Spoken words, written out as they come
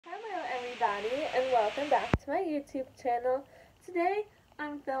everybody, and welcome back to my YouTube channel. Today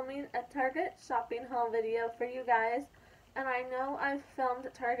I'm filming a Target shopping haul video for you guys, and I know I've filmed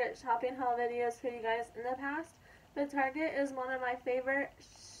Target shopping haul videos for you guys in the past, but Target is one of my favorite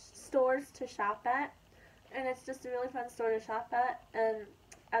stores to shop at, and it's just a really fun store to shop at, and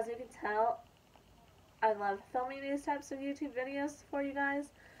as you can tell, I love filming these types of YouTube videos for you guys.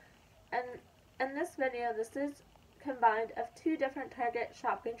 And in this video, this is combined of two different Target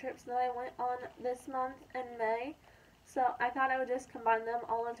shopping trips that I went on this month in May. So I thought I would just combine them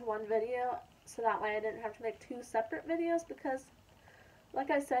all into one video so that way I didn't have to make two separate videos because,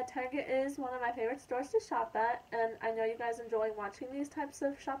 like I said, Target is one of my favorite stores to shop at, and I know you guys enjoy watching these types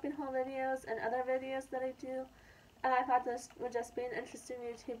of shopping haul videos and other videos that I do, and I thought this would just be an interesting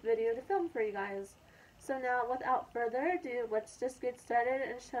YouTube video to film for you guys. So now, without further ado, let's just get started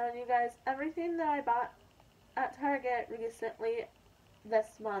and showing you guys everything that I bought at Target recently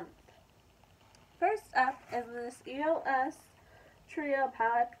this month. First up is this EOS Trio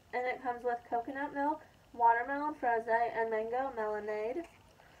Pack, and it comes with coconut milk, watermelon frosé, and mango melonade.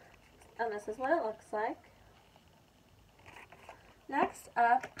 And this is what it looks like. Next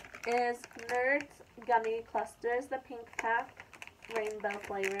up is Nerds Gummy Clusters, the pink pack, rainbow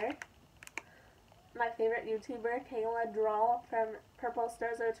flavor. My favorite YouTuber, Kayla Drawl from Purple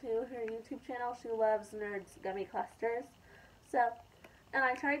Stars 02, her YouTube channel, she loves Nerds Gummy Clusters. And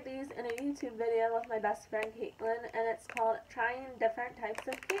I tried these in a YouTube video with my best friend Caitlin, and it's called Trying Different Types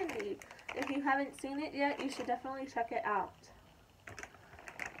of Candy. If you haven't seen it yet, you should definitely check it out.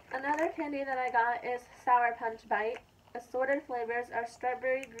 Another candy that I got is Sour Punch Bite. Assorted flavors are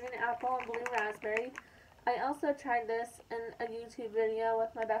strawberry, green apple, and blue raspberry. I also tried this in a YouTube video with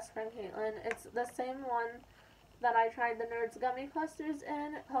my best friend Caitlin. It's the same one that I tried the Nerds Gummy Clusters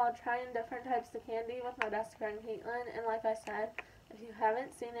in, called Trying Different Types of Candy with my best friend Caitlin. And like I said, if you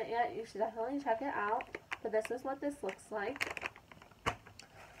haven't seen it yet, you should definitely check it out. But this is what this looks like.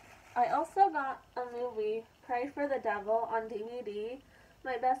 I also got a movie, Pray for the Devil, on DVD.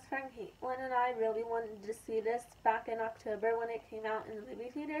 My best friend Caitlin and I really wanted to see this back in October when it came out in the movie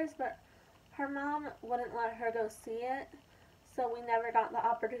theaters, but her mom wouldn't let her go see it, so we never got the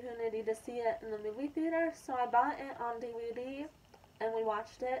opportunity to see it in the movie theater, so I bought it on DVD, and we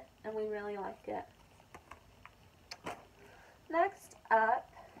watched it, and we really like it. Next up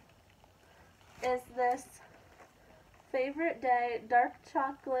is this Favorite Day dark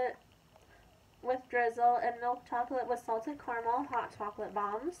chocolate with drizzle and milk chocolate with salted caramel hot chocolate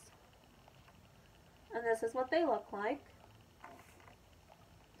bombs. And this is what they look like.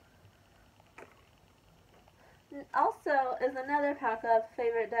 Also is another pack of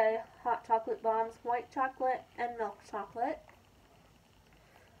Favorite Day hot chocolate bombs, white chocolate and milk chocolate.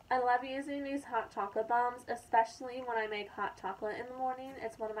 I love using these hot chocolate bombs, especially when I make hot chocolate in the morning.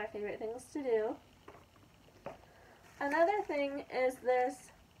 It's one of my favorite things to do. Another thing is this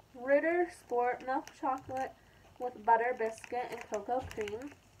Ritter Sport milk chocolate with butter biscuit and cocoa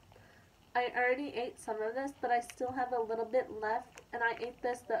cream. I already ate some of this, but I still have a little bit left, and I ate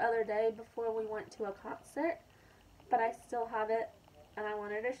this the other day before we went to a concert, but I still have it, and I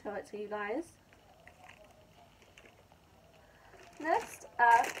wanted to show it to you guys. Next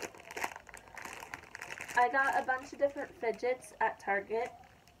up, I got a bunch of different fidgets at Target,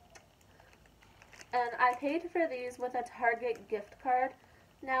 and I paid for these with a Target gift card.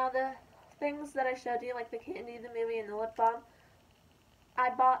 Now, the things that I showed you, like the candy, the movie, and the lip balm, I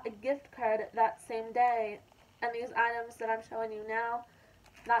bought a gift card that same day, and these items that I'm showing you now,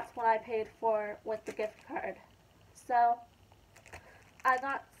 that's what I paid for with the gift card. So, I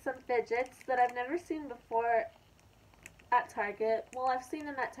got some fidgets that I've never seen before at Target. Well, I've seen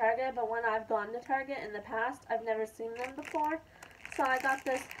them at Target, but when I've gone to Target in the past, I've never seen them before. So I got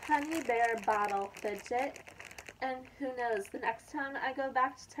this Honey Bear bottle fidget, and who knows, the next time I go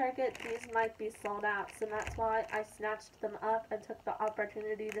back to Target, these might be sold out, so that's why I snatched them up and took the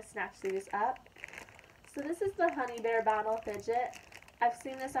opportunity to snatch these up. So this is the Honey Bear bottle fidget. I've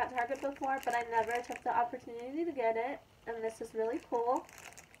seen this at Target before, but I never took the opportunity to get it, and this is really cool.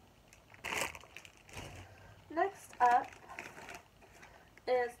 Next up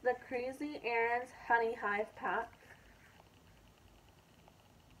is the Crazy Erin's Honey Hive Pack,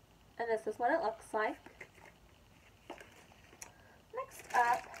 and this is what it looks like. Next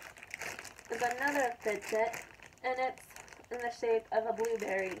up is another fidget, and it's in the shape of a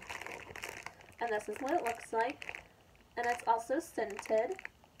blueberry, and this is what it looks like, and it's also scented.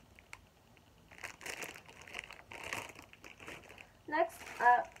 Next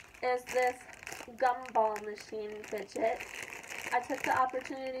up is this gumball machine fidget. I took the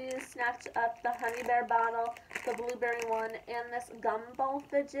opportunity to snatch up the Honey Bear bottle the blueberry one, and this gumball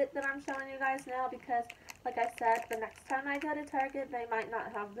fidget that I'm showing you guys now because, like I said, the next time I go to Target, they might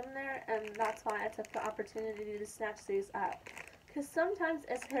not have them there, and that's why I took the opportunity to snatch these up. Because sometimes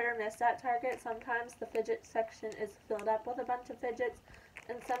it's hit or miss at Target. Sometimes the fidget section is filled up with a bunch of fidgets,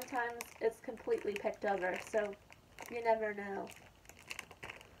 and sometimes it's completely picked over, so you never know.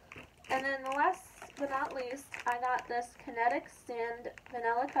 And then last but not least, I got this Kinetic Sand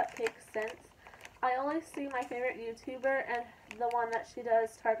Vanilla Cupcake Scents. I always see my favorite YouTuber and the one that she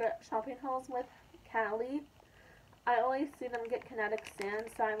does Target shopping hauls with, Callie. I always see them get Kinetic Sand,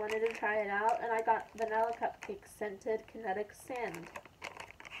 so I wanted to try it out, and I got Vanilla Cupcake Scented Kinetic Sand.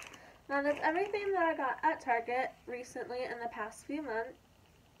 Now that's everything that I got at Target recently in the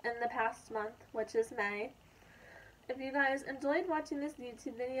past month, which is May. If you guys enjoyed watching this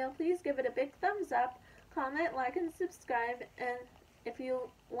YouTube video, please give it a big thumbs up, comment, like, and subscribe, and if you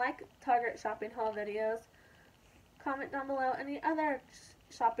like Target shopping haul videos, comment down below any other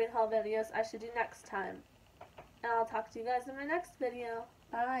shopping haul videos I should do next time. And I'll talk to you guys in my next video.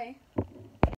 Bye!